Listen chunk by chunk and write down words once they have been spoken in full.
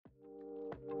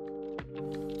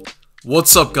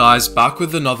What's up guys, back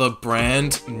with another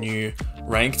brand new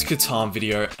ranked Catan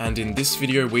video, and in this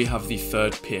video we have the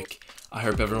third pick. I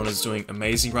hope everyone is doing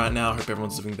amazing right now, I hope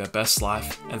everyone's living their best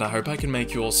life, and I hope I can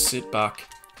make you all sit back,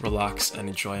 relax, and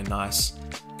enjoy a nice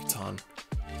Catan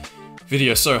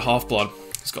video. So Half-Blood,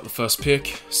 he's got the first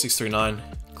pick, 639,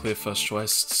 clear first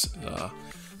choice.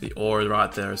 The aura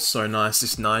right there is so nice.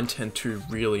 This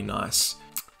 9-10-2 really nice.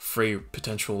 Free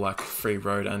potential, like free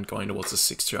road and going towards the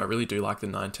 6-2. I really do like the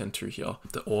 9-10-2 here.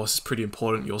 The aura is pretty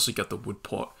important. You also get the wood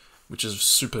pot, which is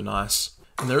super nice.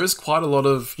 And there is quite a lot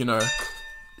of, you know,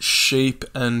 sheep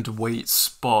and wheat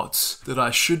spots that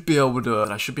I should be able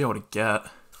to get.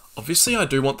 Obviously, I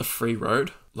do want the free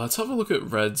road. Let's have a look at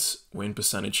Red's win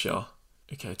percentage here.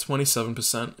 Okay,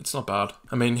 27%. It's not bad.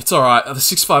 I mean, it's alright. The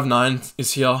 659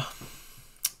 is here.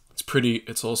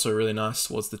 It's also really nice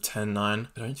towards the 10-9. I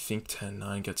don't think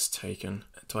 10-9 gets taken.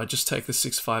 Do I just take the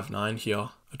 659 here?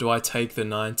 Or do I take the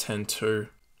 9-10-2?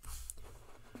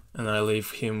 And then I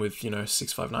leave him with, you know,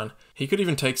 659. He could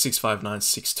even take 659,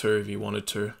 6-2 if he wanted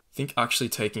to. I think actually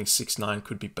taking 6-9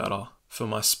 could be better for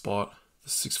my spot. The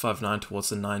 659 towards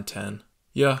the 9-10.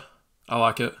 Yeah, I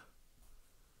like it.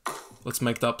 Let's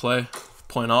make that play.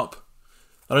 Point up.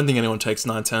 I don't think anyone takes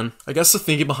 9-10. I guess the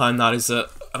thinking behind that is that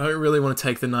I don't really want to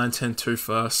take the 9-10-2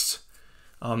 first.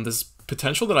 There's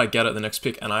potential that I get at the next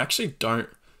pick, and I actually don't.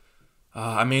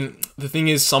 I mean, the thing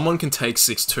is, someone can take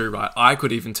 6-2, right? I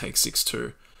could even take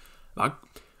 6-2.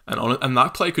 And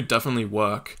that play could definitely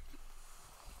work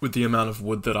with the amount of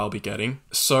wood that I'll be getting.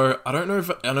 So I don't know if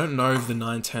the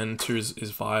 9-10-2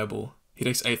 is viable. He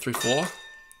takes 8-3-4.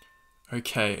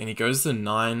 Okay, and he goes the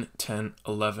 9, 10,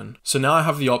 11. So now I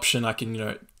have the option, I can, you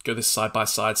know, go this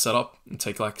side-by-side setup and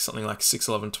take like something like 6,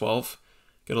 11, 12.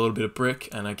 Get a little bit of brick,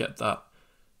 and I get that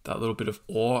little bit of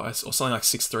ore, or something like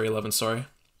 6, 3, 11, sorry.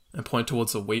 And point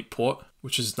towards the wheat port,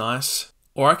 which is nice.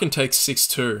 Or I can take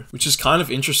 6-2, which is kind of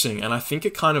interesting, and I think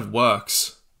it kind of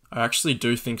works. I actually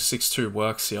do think 6-2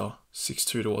 works here.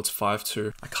 6-2 towards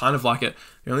 5-2. I kind of like it.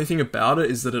 The only thing about it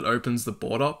is that it opens the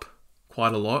board up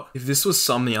quite a lot. If this was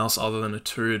something else other than a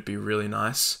 2, it'd be really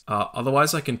nice.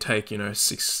 Otherwise, I can take, you know,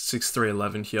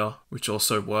 6-3-11 here, which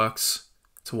also works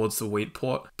towards the wheat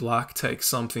port. Black takes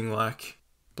something like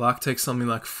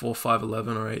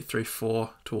 4-5-11 or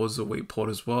 8-3-4 towards the wheat port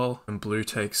as well, and blue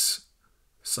takes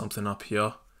something up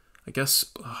here. I guess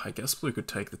blue could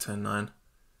take the 10-9.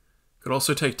 Could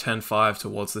also take 10-5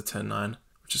 towards the 10-9,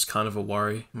 which is kind of a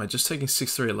worry. Am I just taking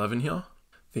 6-3-11 here?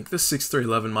 I think the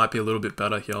 6-3-11 might be a little bit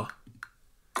better here.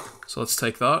 So let's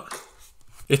take that.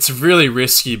 It's really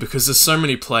risky because there's so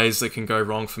many plays that can go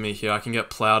wrong for me here. I can get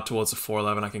plowed towards the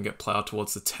 4-11. I can get plowed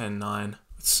towards the 10-9.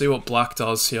 Let's see what black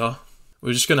does here.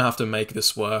 We're just going to have to make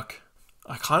this work.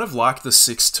 I kind of like the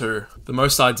 6-2. The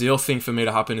most ideal thing for me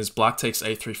to happen is black takes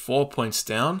 8-3-4, points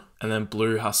down, and then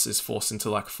blue is forced into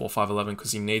like 4-5-11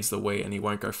 because he needs the wheat and he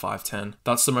won't go 5-10.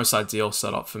 That's the most ideal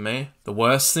setup for me. The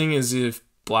worst thing is if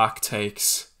black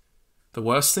takes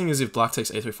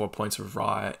 8-3-4 points of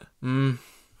right. I'm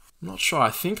not sure.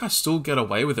 I think I still get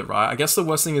away with it, right? I guess the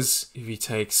worst thing is if he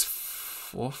takes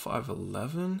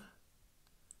 4-5-11.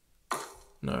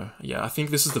 No, yeah, I think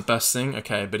this is the best thing.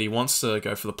 Okay, but he wants to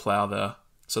go for the plow there,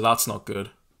 so that's not good.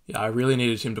 Yeah, I really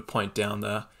needed him to point down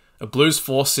there. A blue's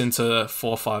forced into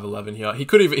 4-5-11 here. He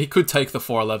could take the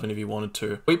 4-11 if he wanted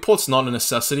to. Wheat port's not a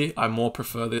necessity. I more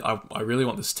prefer the. I really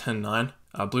want this 10-9.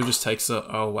 Blue just takes it.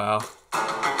 Oh wow.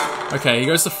 Okay, he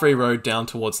goes the free road down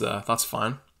towards there. That's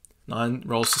fine. 9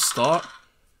 rolls to start.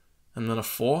 And then a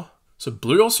 4. So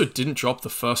blue also didn't drop the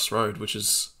first road, which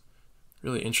is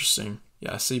really interesting.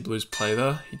 Yeah, I see blue's play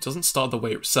there. He doesn't start the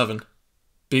weight. 7.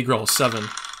 Big roll. 7.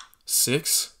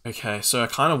 6. Okay, so I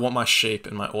kind of want my sheep,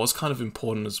 and my ore's kind of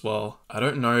important as well. I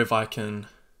don't know if I can.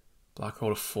 Black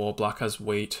roll to 4. Black has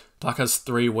wheat. Black has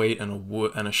 3 wheat and a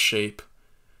wood and a sheep.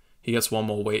 He gets 1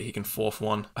 more wheat. He can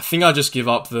 4-1. I think I just give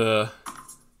up the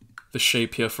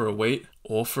sheep here for a wheat,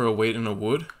 or for a wheat and a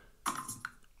wood.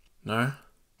 No?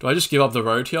 Do I just give up the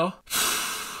road here?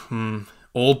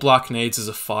 All black needs is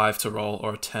a 5 to roll,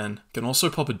 or a 10. Can also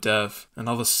pop a dev.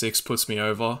 Another 6 puts me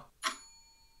over.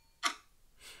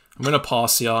 I'm going to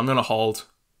pass here. I'm going to hold.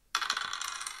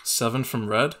 7 from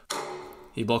red.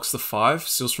 He blocks the 5.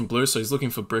 Steals from blue, so he's looking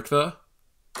for brick there.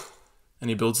 And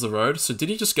he builds the road. So did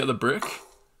he just get the brick?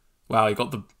 Wow, he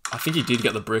got the. I think he did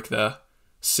get the brick there.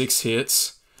 6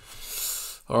 hits.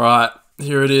 Alright,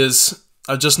 here it is.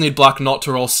 I just need black not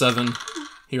to roll 7.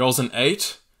 He rolls an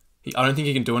 8. I don't think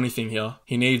he can do anything here.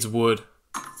 He needs wood.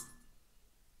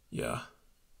 Yeah.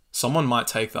 Someone might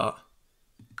take that.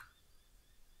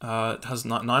 It has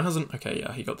 9 hasn't. Okay,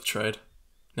 yeah, he got the trade.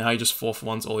 Now he just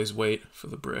 4-for-1s all his wheat for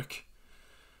the brick.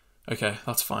 Okay,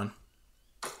 that's fine.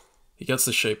 He gets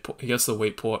the shape. He gets the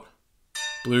wheat port.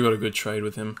 Blue got a good trade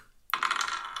with him.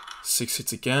 6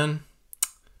 hits again.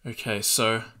 Okay,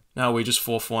 so now we just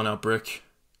 4-4 on our brick.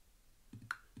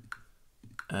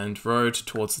 And road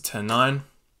towards the 10-9.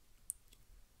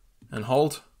 And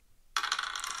hold.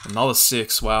 Another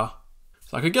 6. Wow.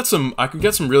 So I could get some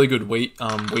really good wheat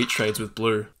trades with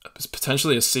blue. It's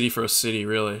potentially a city for a city,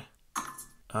 really.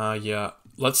 Yeah.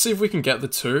 Let's see if we can get the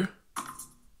 2.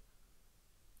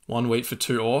 1 wheat for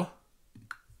 2 ore.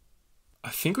 I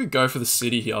think we go for the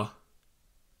city here.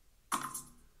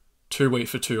 2 wheat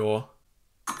for 2 ore.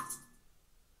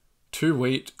 2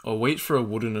 wheat, or wheat for a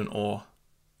wood and an ore.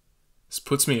 This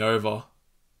puts me over.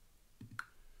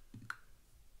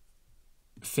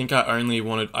 I think I only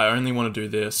want to do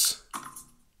this.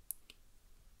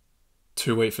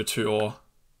 2 wheat for 2 ore.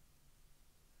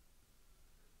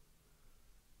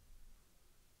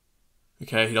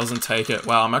 Okay, he doesn't take it.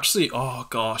 Wow, I'm actually... Oh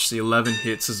gosh, the 11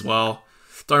 hits as well.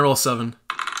 Don't roll a 7.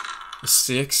 A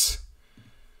 6.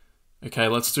 Okay,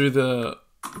 let's do the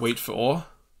wheat for ore.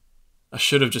 I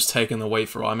should have just taken the wheat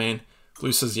for ore. I mean,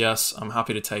 blue says yes. I'm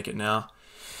happy to take it now.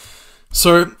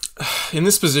 So, in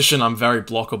this position, I'm very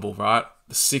blockable, right?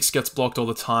 The 6 gets blocked all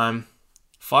the time.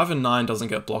 5 and 9 doesn't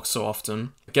get blocked so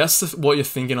often. I guess what you're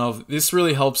thinking of, this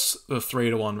really helps the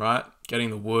 3-1, right? Getting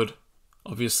the wood.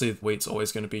 Obviously, the wheat's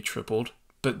always going to be tripled.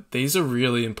 But these are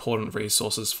really important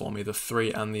resources for me, the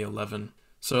 3 and the 11.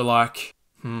 So like,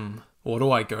 what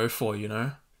do I go for, you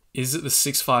know? Is it the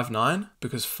 6-5-9?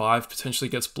 Because 5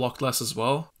 potentially gets blocked less as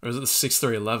well? Or is it the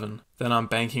 6-3-11? Then I'm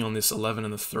banking on this 11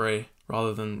 and the 3,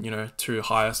 rather than, you know, 2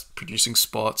 highest producing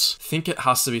spots. I think it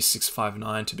has to be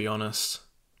 6-5-9, to be honest.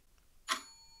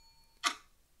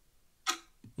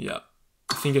 Yeah,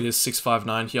 I think it is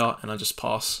 6-5-9 here, and I just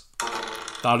pass.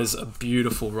 That is a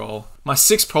beautiful roll. My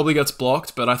 6 probably gets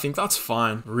blocked, but I think that's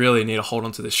fine. Really need to hold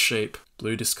on to this sheep.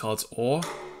 Blue discards ore.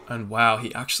 And wow,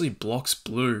 he actually blocks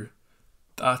blue.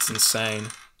 That's insane.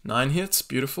 9 hits,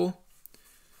 beautiful.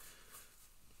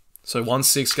 So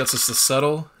 1-6 gets us to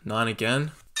settle. 9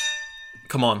 again.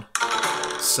 Come on.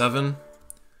 7.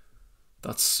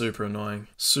 That's super annoying.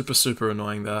 Super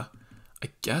annoying there. I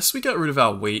guess we get rid of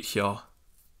our wheat here.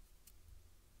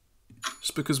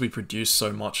 Just because we produce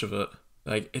so much of it.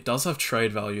 Like, it does have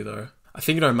trade value though. I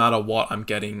think no matter what I'm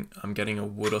getting a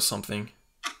wood or something.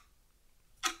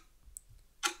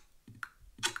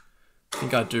 I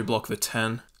think I do block the 10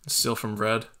 and steal from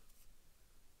red.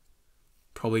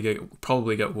 Probably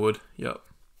get wood. Yep.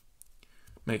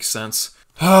 Makes sense.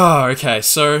 Okay,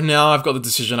 so now I've got the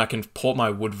decision. I can port my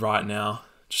wood right now.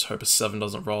 Just hope a 7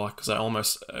 doesn't roll, because I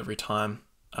almost every time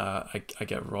I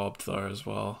get robbed though as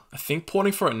well. I think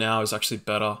porting for it now is actually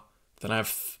better. Then I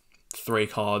have 3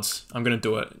 cards. I'm gonna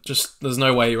do it. Just, there's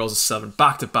no way he rolls a 7.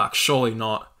 Back to back. Surely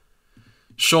not.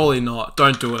 Surely not.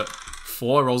 Don't do it.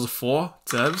 4. Rolls a 4.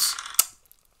 Devs.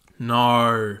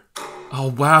 No.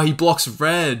 Oh wow, he blocks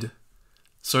red.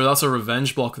 So that's a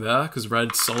revenge block there, because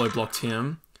red solo blocked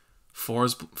him. 4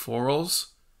 rolls.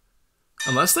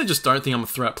 Unless they just don't think I'm a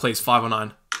threat. Please, 5 or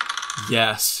 9.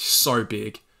 Yes. So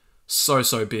big.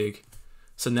 So big.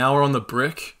 So now we're on the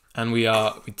brick, and we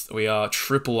are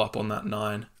triple up on that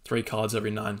 9. 3 cards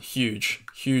every 9.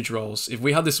 Huge rolls. If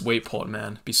we had this wheat port,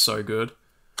 man, it'd be so good.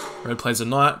 Red plays a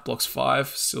knight, blocks 5,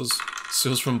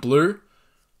 steals from blue,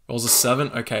 rolls a 7.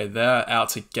 Okay, they're out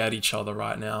to get each other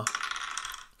right now.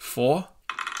 4,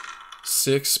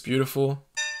 6, beautiful.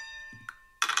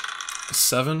 A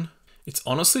 7. It's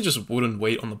honestly just wood and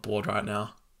wheat on the board right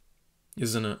now,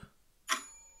 isn't it?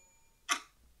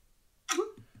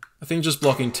 I think just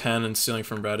blocking 10 and stealing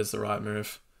from red is the right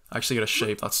move. I actually get a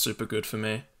sheep, that's super good for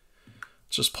me.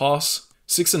 Just pass.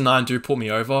 6 and 9 do put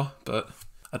me over, but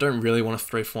I don't really want to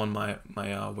 3-for-1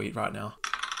 my wheat right now.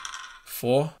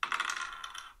 4,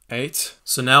 8.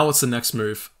 So now what's the next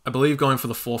move? I believe going for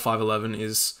the 4-5-11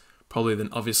 is probably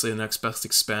obviously the next best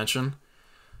expansion.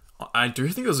 I do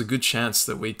think there's a good chance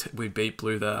that we beat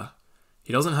blue there.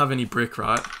 He doesn't have any brick,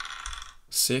 right?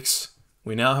 6.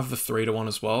 We now have the 3-1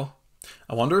 as well.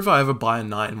 I wonder if I ever buy a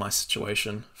knight in my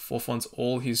situation. 4-1's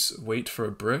all his wheat for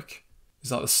a brick. Is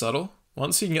that the settle?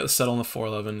 Once he can get the settle on the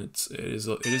 4-11,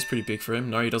 it is pretty big for him.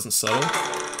 No, he doesn't settle.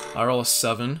 I roll a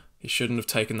 7. He shouldn't have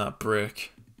taken that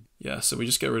brick. Yeah, so we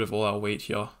just get rid of all our wheat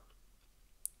here.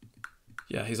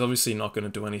 Yeah, he's obviously not going to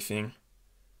do anything.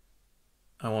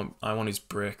 I want his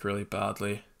brick really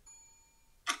badly.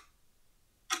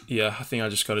 Yeah, I think I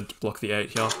just got to block the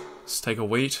 8 here. Let's take a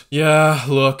wheat. Yeah,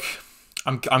 look.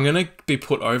 I'm going to be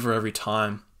put over every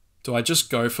time. Do I just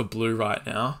go for blue right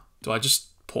now? Do I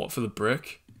just port for the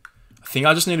brick? I think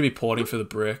I just need to be porting for the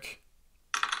brick.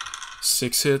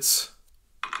 6 hits.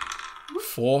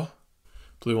 4.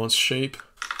 Blue wants sheep.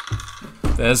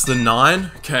 There's the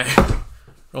 9. Okay.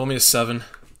 Roll me a 7.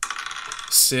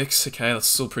 6. Okay, that's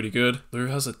still pretty good. Blue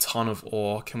has a ton of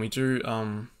ore. Can we do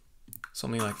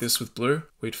something like this with blue?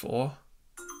 Wheat for ore.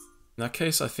 In that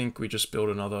case, I think we just build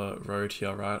another road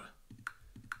here, right?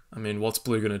 I mean, what's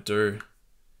blue gonna do?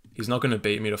 He's not gonna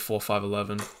beat me to 4, 5,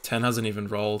 11. 10 hasn't even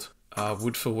rolled.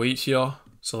 Wood for wheat here.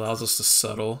 So allows us to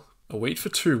settle. A wheat for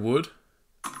 2 wood.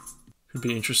 Could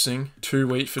be interesting. 2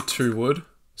 wheat for 2 wood.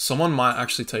 Someone might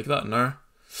actually take that. No.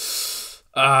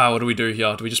 What do we do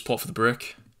here? Do we just port for the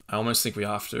brick? I almost think we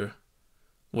have to.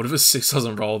 What if a 6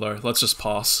 doesn't roll though? Let's just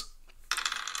pass.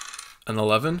 An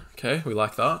 11. Okay, we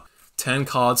like that. 10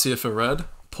 cards here for red.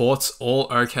 Ports all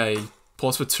okay.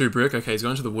 Ports for 2 brick. Okay, he's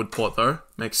going to the wood port though.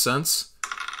 Makes sense.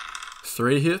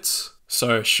 3 hits.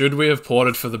 So, should we have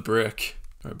ported for the brick?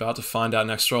 We're about to find out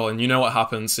next roll. And you know what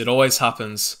happens. It always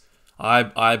happens.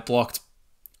 I blocked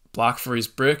black for his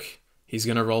brick. He's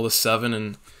going to roll the 7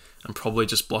 and probably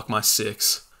just block my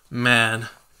 6. Man.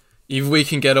 If we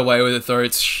can get away with it though,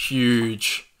 it's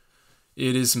huge.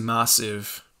 It is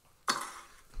massive.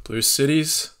 Blue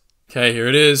cities. Okay, here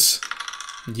it is.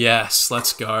 Yes,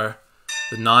 let's go.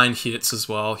 The 9 hits as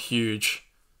well. Huge.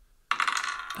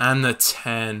 And the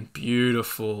 10.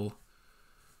 Beautiful.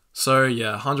 So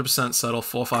yeah, 100% settle.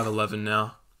 4, 5, 11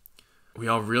 now. We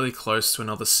are really close to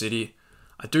another city.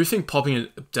 I do think popping a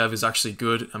dev is actually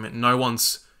good. I mean, no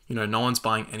one's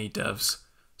buying any devs.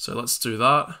 So let's do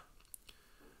that.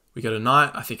 We get a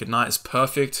knight. I think a knight is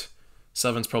perfect.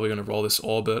 7's probably going to roll this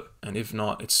orbit. And if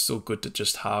not, it's still good to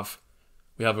just have.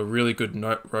 We have a really good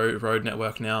road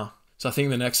network now. So I think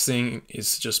the next thing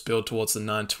is to just build towards the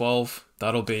 9-12.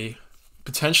 That'll be...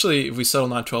 Potentially, if we settle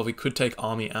 9-12, we could take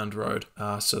army and road.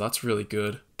 So that's really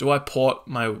good. Do I port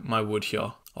my wood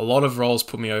here? A lot of rolls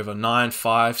put me over. 9,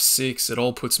 5, 6, it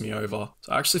all puts me over.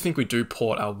 So I actually think we do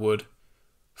port our wood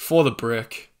for the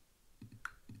brick.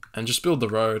 And just build the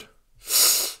road.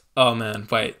 Oh man,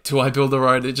 wait. Do I build the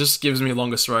road? It just gives me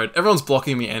longest road. Everyone's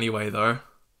blocking me anyway though.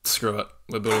 Screw it.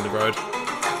 We're building the road.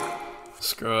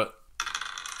 Screw it.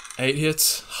 8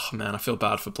 hits. Oh man, I feel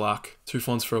bad for black. 2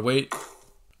 fawns for a wheat.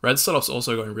 Red setup's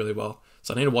also going really well.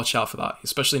 So I need to watch out for that.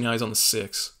 Especially now he's on the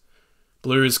 6.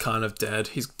 Blue is kind of dead.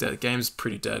 He's dead. Game's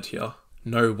pretty dead here.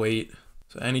 No wheat.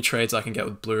 So any trades I can get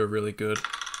with blue are really good.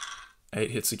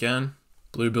 8 hits again.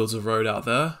 Blue builds a road out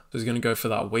there. So he's going to go for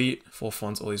that wheat. 4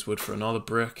 fawns all his wood for another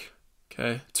brick.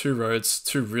 Okay. 2 roads.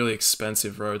 2 really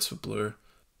expensive roads for blue.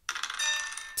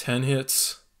 10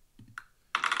 hits.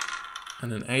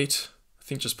 And an 8. I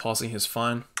think just passing is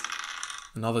fine.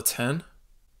 Another 10.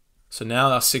 So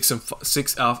now our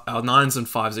 9s and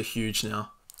 5s are huge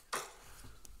now.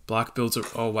 Black builds a...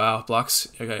 Oh wow, Black's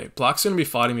gonna be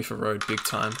fighting me for road big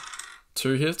time.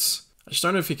 2 hits. I just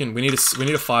don't know if he can... We need a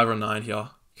 5 or a 9 here.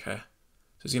 Okay.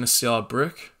 So he's gonna steal our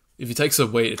brick. If he takes a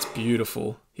wheat, it's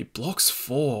beautiful. He blocks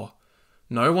 4.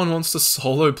 No one wants to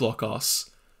solo block us.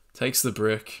 Takes the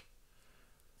brick.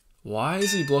 Why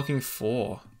is he blocking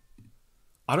 4?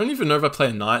 I don't even know if I play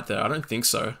a knight there. I don't think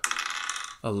so.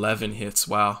 11 hits.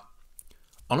 Wow.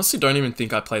 Honestly, don't even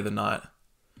think I play the knight.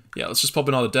 Yeah, let's just pop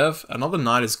another dev. Another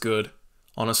knight is good.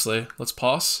 Honestly. Let's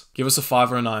pass. Give us a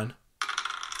 5 or a 9.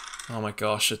 Oh my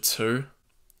gosh, a 2.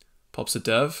 Pops a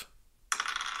dev.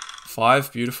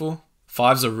 5, beautiful.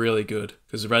 5s are really good,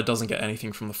 because red doesn't get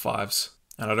anything from the 5s.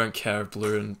 And I don't care if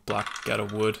blue and black get a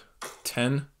wood.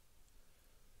 10.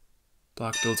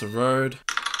 Black builds a road.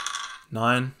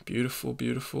 9, beautiful,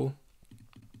 beautiful.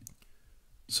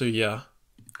 So yeah.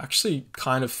 Actually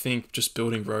kind of think just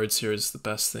building roads here is the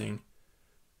best thing.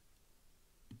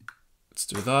 Let's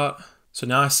do that. So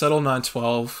now I settle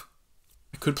 9-12.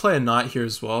 I could play a knight here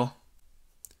as well.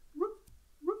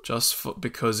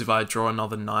 Because if I draw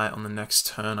another knight on the next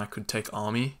turn, I could take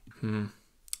army.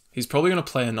 He's probably going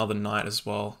to play another knight as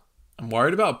well. I'm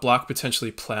worried about black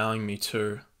potentially plowing me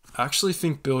too. I actually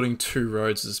think building 2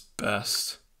 roads is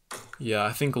best. Yeah,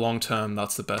 I think long term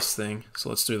that's the best thing. So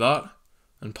let's do that.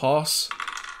 And pass.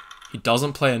 He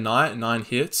doesn't play a knight, 9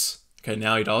 hits. Okay,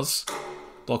 now he does.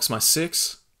 Blocks my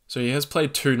 6. So he has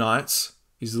played 2 knights.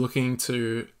 He's looking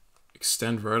to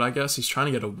extend road, I guess. He's trying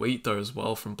to get a wheat though as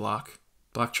well from black.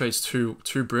 Black trades 2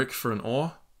 brick for an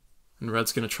ore. And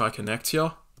red's going to try connect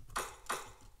here.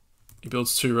 He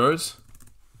builds 2 roads.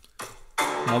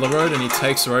 Another road, and he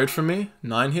takes road from me.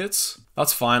 9 hits.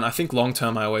 That's fine. I think long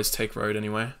term I always take road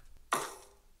anyway.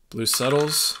 Blue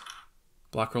settles.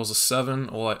 Black rolls a 7.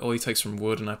 All he takes from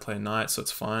wood, and I play knight, so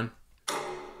it's fine.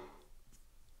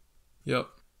 Yep.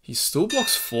 He still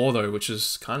blocks 4 though, which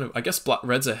is kind of... I guess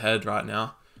red's ahead right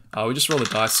now. We just roll the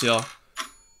dice here.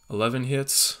 11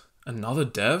 hits. Another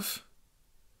dev?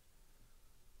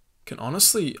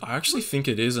 I actually think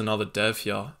it is another dev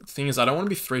here. The thing is, I don't want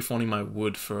to be 3-phoning my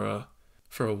wood for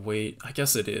a wheat. I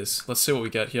guess it is. Let's see what we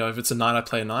get here. If it's a knight, I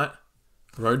play a knight.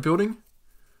 Road building?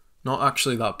 Not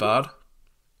actually that bad.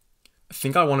 I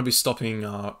think I want to be stopping,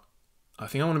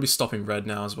 red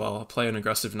now as well. I'll play an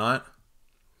aggressive knight.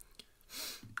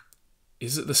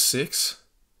 Is it the 6?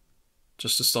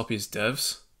 Just to stop his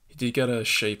devs? He did get a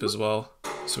sheep as well.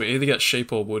 So we either get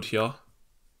sheep or wood here.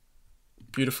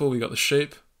 Beautiful, we got the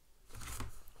sheep.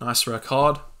 Nice rare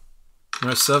card. No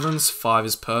 7s, 5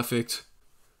 is perfect.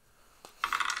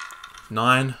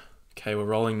 9. Okay, we're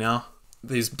rolling now.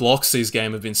 These blocks these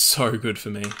game have been so good for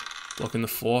me. Blocking the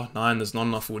 4. 9, there's not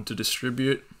enough wood to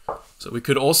distribute. So we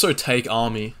could also take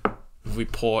army if we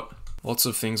port. Lots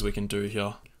of things we can do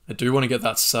here. I do want to get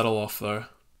that settle off though.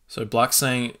 So red's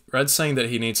saying that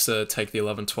he needs to take the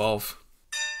 11-12.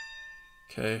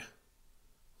 Okay,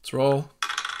 let's roll.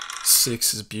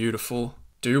 6 is beautiful.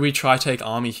 Do we try take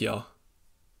army here?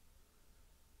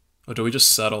 Or do we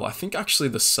just settle? I think actually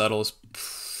the settle is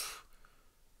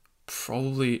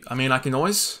probably... I mean, I can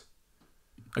always...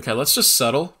 Okay, let's just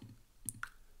settle.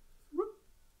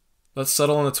 Let's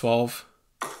settle on the 12.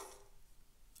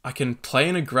 I can play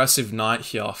an aggressive knight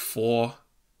here for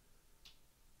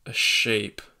a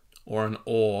sheep or an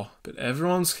ore. But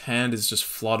everyone's hand is just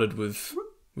flooded with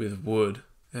wood.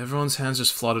 Everyone's hand's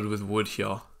just flooded with wood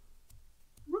here.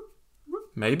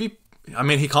 Maybe... I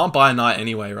mean, he can't buy a knight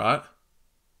anyway, right?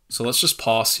 So let's just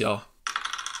pass here.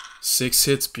 6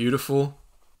 hits, beautiful.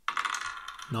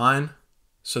 9.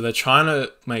 So they're trying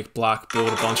to make black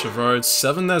build a bunch of roads.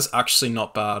 7 there's actually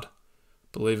not bad.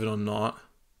 Believe it or not.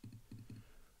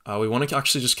 We want to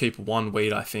actually just keep 1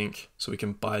 wheat, I think. So we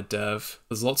can buy a dev.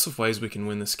 There's lots of ways we can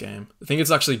win this game. I think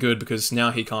it's actually good because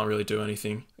now he can't really do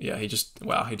anything. Yeah, he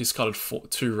discarded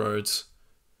 2 roads.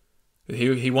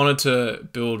 He wanted to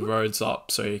build roads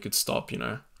up so he could stop, you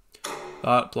know.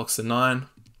 That blocks the 9.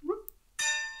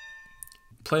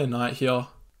 Play a knight here.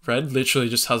 Red literally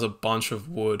just has a bunch of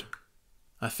wood.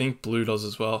 I think blue does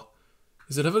as well.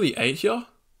 Is it ever the 8 here?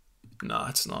 Nah,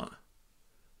 it's not.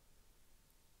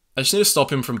 I just need to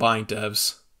stop him from buying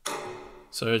devs.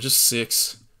 So just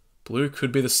 6. Blue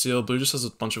could be the steal. Blue just has a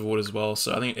bunch of wood as well.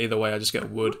 So I think either way I just get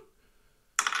wood.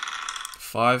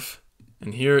 5.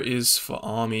 And here is for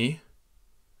army.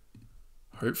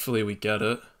 Hopefully we get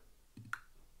it.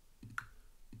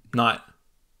 Knight.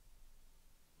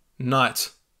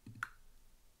 Knight.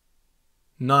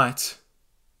 Knight.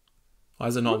 Why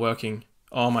is it not working?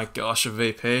 Oh my gosh, a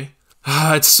VP.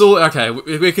 It's still... Okay,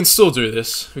 we can still do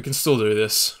this. We can still do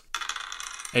this.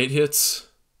 8 hits.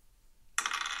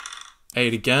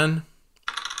 8 again.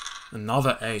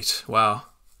 Another 8. Wow.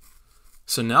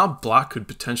 So now black could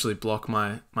potentially block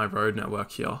my road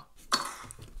network here.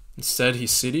 Instead, he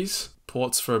cities.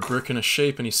 Ports for a brick and a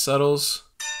sheep and he settles.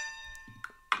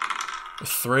 A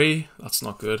 3. That's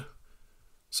not good.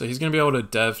 So he's going to be able to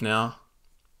dev now.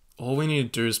 All we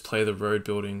need to do is play the road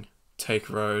building. Take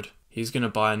road. He's going to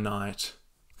buy a knight.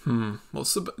 Do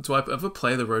I ever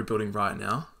play the road building right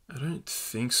now? I don't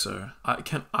think so. I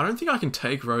don't think I can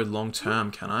take road long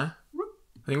term, can I?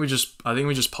 I think we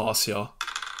just pass here.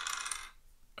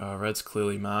 Red's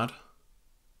clearly mad.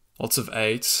 Lots of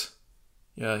 8s.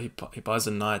 Yeah, he buys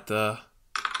a knight there.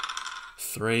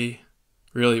 3.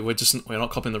 Really, we're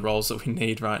not copying the rolls that we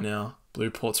need right now. Blue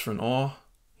ports for an ore.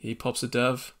 He pops a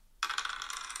dev.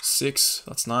 6.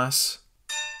 That's nice.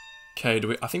 Okay,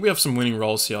 I think we have some winning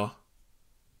rolls here.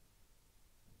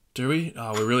 Do we?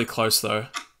 Oh, we're really close though.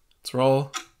 Let's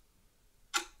roll.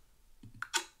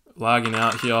 Lagging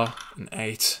out here. An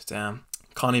 8. Damn.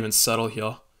 Can't even settle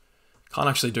here. Can't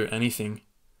actually do anything.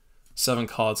 7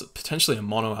 cards. Potentially a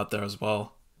mono out there as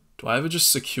well. Do I ever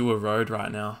just secure road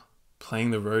right now?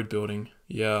 Playing the road building.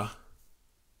 Yeah.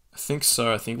 I think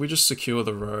so. I think we just secure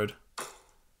the road.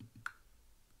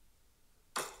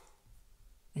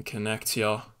 And connect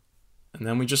here. And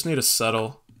then we just need to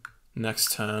settle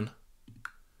next turn.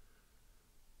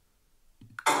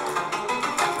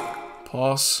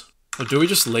 Pass. Or do we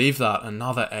just leave that?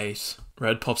 Another 8.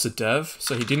 Red pops a dev.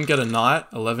 So he didn't get a knight.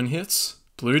 11 hits.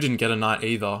 Blue didn't get a knight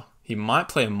either. He might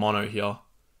play a mono here.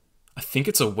 I think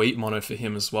it's a wheat mono for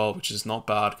him as well, which is not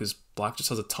bad because black just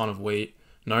has a ton of wheat.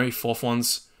 No, he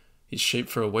 4th his sheep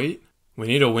for a wheat. We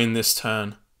need to win this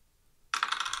turn.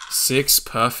 6,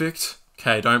 perfect.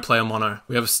 Okay, don't play a mono.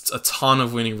 We have a ton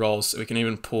of winning rolls, so we can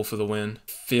even pull for the win.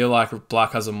 Feel like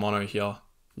black has a mono here.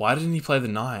 Why didn't he play the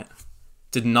knight?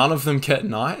 Did none of them get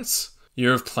knights?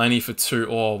 Year of plenty for 2.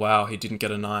 Oh, wow, he didn't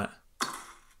get a knight.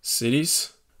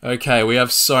 Cities? Okay, we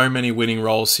have so many winning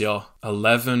rolls here.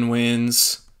 11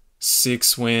 wins,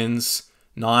 6 wins,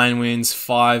 9 wins,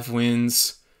 5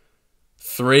 wins,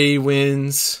 3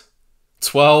 wins,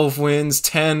 12 wins,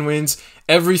 10 wins.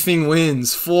 Everything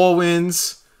wins. 4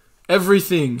 wins.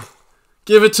 Everything.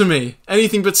 Give it to me.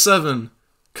 Anything but 7.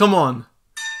 Come on.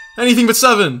 Anything but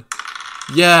 7.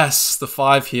 Yes, the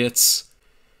 5 hits.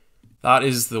 That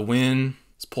is the win.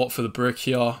 Let's port for the brick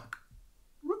here.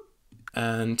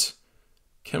 And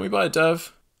can we buy a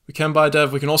dev? We can buy a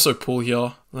dev. We can also pull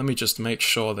here. Let me just make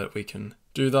sure that we can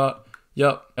do that.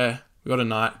 Yep. Okay. We got a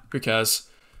knight. Who cares?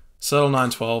 Settle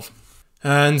 9-12.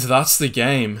 And that's the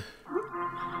game.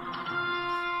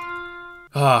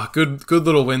 Ah, good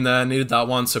little win there. Needed that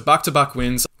one. So back-to-back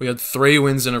wins. We had 3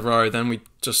 wins in a row. Then we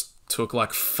just took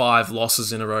like 5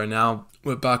 losses in a row. Now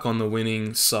we're back on the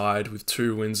winning side with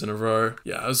 2 wins in a row.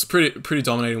 Yeah, it was a pretty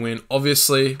dominating win.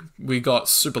 Obviously, we got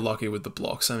super lucky with the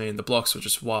blocks. I mean, the blocks were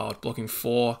just wild. Blocking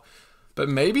 4. But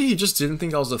maybe he just didn't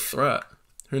think I was a threat.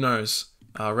 Who knows?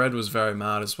 Red was very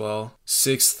mad as well.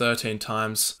 6 13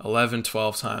 times, 11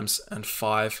 12 times, and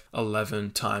 5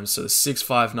 11 times. So the 6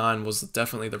 5 9 was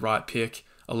definitely the right pick.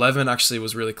 11 actually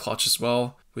was really clutch as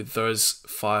well with those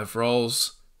 5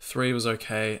 rolls. 3 was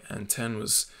okay, and 10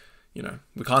 was, you know,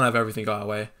 we can't have everything go our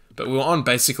way. But we were on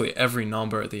basically every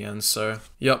number at the end, so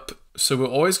yep. So we're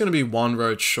always going to be 1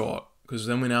 road short, because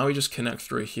then we just connect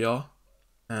through here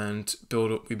and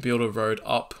build a road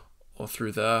up or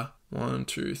through there. 1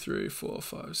 2 3 4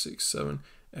 5 6 7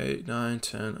 8 9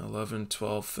 10 11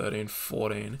 12 13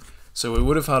 14. So we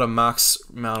would have had a max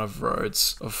amount of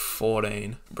roads of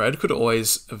 14. Red could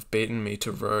always have beaten me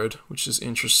to road, which is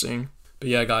interesting. But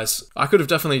yeah, guys, I could have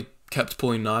definitely kept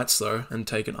pulling knights though and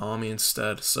taken army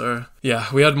instead. So yeah,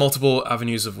 we had multiple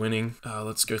avenues of winning.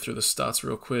 Let's go through the stats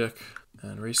real quick.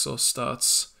 And resource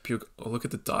stats. Look at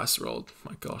the dice rolled.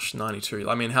 My gosh, 92.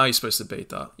 I mean, how are you supposed to beat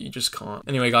that? You just can't.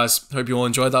 Anyway, guys, hope you all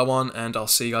enjoyed that one, and I'll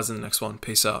see you guys in the next one.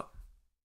 Peace out.